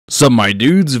Sup my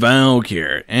dudes,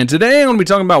 Valkyrja, and today I'm going to be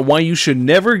talking about why you should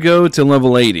never go to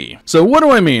level 80. So what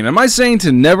do I mean? Am I saying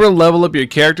to never level up your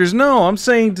characters? No, I'm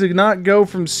saying to not go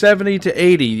from 70 to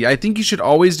 80. I think you should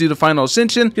always do the final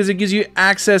ascension because it gives you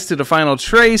access to the final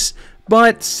trace,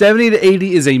 but 70 to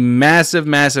 80 is a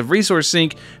massive resource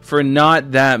sink for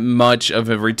not that much of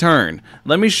a return.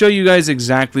 Let me show you guys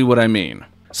exactly what I mean.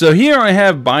 So here I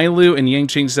have Bailu and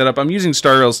Yangqing set up. I'm using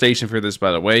Starrail Station for this,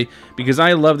 by the way, because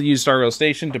I love to use Starrail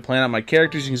Station to plan out my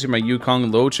characters. You can see my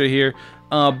Yukong Locha here.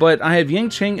 But I have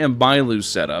Yangqing and Bailu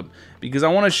set up because I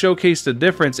want to showcase the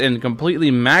difference in completely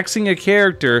maxing a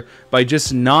character by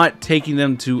just not taking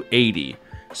them to 80.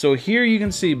 So here you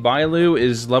can see Bailu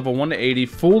is level 1 to 80,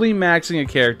 fully maxing a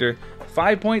character,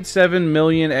 5.7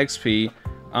 million XP.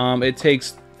 It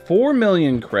takes 4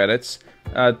 million credits.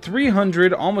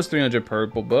 300, almost 300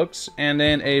 purple books, and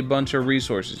then a bunch of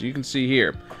resources. You can see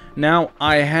here. Now,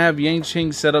 I have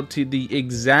Yangqing set up to the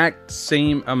exact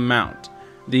same amount.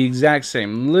 The exact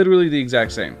same. Literally the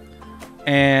exact same.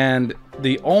 And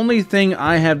the only thing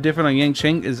I have different on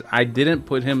Yangqing is I didn't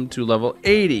put him to level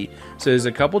 80. So there's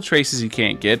a couple traces you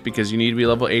can't get because you need to be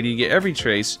level 80 to get every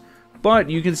trace. But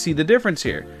you can see the difference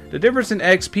here. The difference in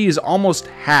XP is almost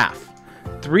half.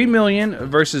 3 million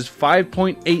versus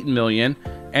 5.8 million,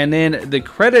 and then the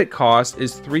credit cost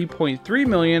is 3.3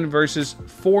 million versus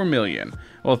 4 million.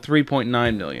 Well,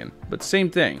 3.9 million, but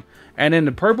same thing. And then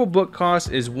the purple book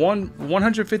cost is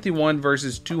 151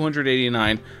 versus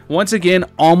 289. Once again,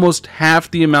 almost half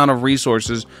the amount of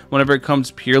resources whenever it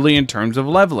comes purely in terms of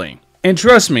leveling. And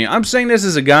trust me, I'm saying this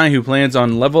as a guy who plans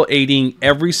on level 80ing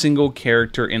every single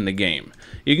character in the game.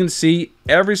 You can see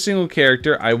every single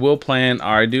character I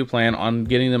do plan on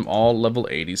getting them all level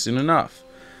 80 soon enough.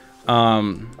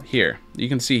 Here, you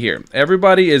can see here.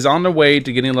 Everybody is on the way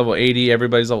to getting level 80.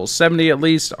 Everybody's level 70 at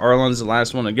least. Arlon's the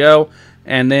last one to go.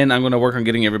 And then I'm going to work on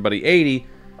getting everybody 80.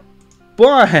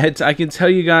 But I can tell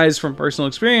you guys from personal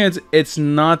experience, it's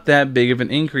not that big of an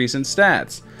increase in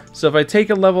stats. So if I take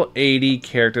a level 80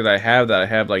 character that I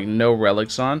have like no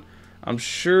relics on, I'm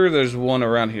sure there's one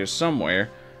around here somewhere.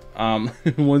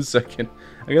 1 second.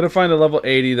 I gotta find a level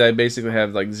 80 that I basically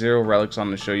have like 0 relics on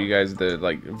to show you guys the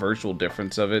like virtual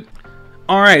difference of it.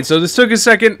 Alright, so this took a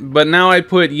second, but now I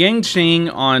put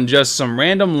Yangqing on just some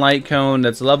random light cone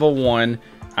that's level 1.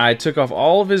 I took off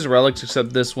all of his relics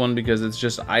except this one because it's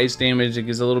just ice damage. It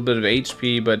gives a little bit of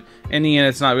HP, but in the end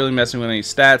it's not really messing with any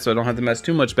stats, so I don't have to mess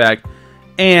too much back.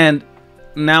 And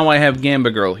now I have Gamba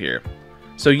Girl here.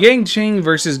 So Yangqing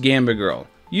versus Gamba Girl.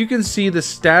 You can see the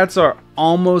stats are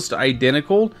almost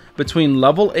identical between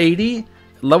level 80,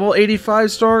 level 85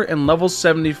 star, and level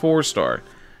 74 star.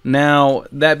 Now,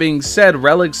 that being said,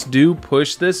 relics do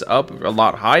push this up a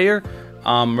lot higher.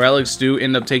 Relics do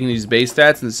end up taking these base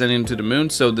stats and sending them to the moon,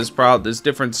 so this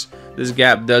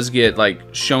gap does get like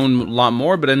shown a lot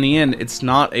more, but in the end, it's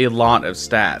not a lot of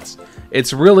stats.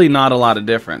 It's really not a lot of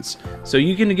difference. So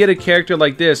you can get a character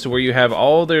like this to where you have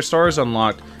all their stars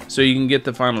unlocked, so you can get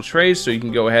the final trace, so you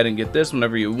can go ahead and get this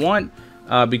whenever you want,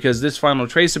 because this final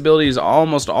trace ability is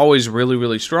almost always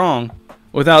really strong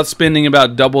without spending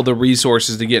about double the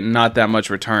resources to get not that much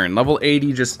return. Level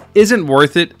 80 just isn't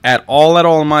worth it at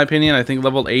all in my opinion. I think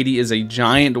level 80 is a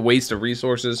giant waste of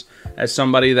resources. As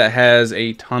somebody that has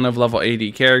a ton of level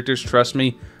 80 characters, trust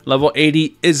me, level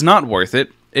 80 is not worth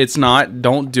it. It's not.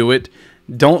 Don't do it.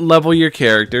 Don't level your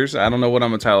characters. I don't know what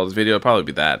I'm going to title this video. It'll probably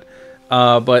be that.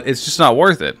 But it's just not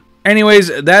worth it.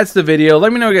 Anyways, that's the video.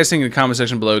 Let me know what you guys think in the comment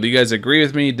section below. Do you guys agree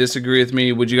with me? Disagree with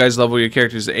me? Would you guys level your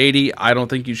characters to 80? I don't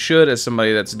think you should as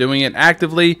somebody that's doing it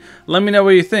actively. Let me know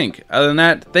what you think. Other than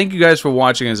that, thank you guys for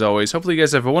watching as always. Hopefully you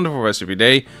guys have a wonderful rest of your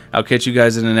day. I'll catch you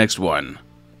guys in the next one.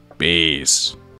 Peace.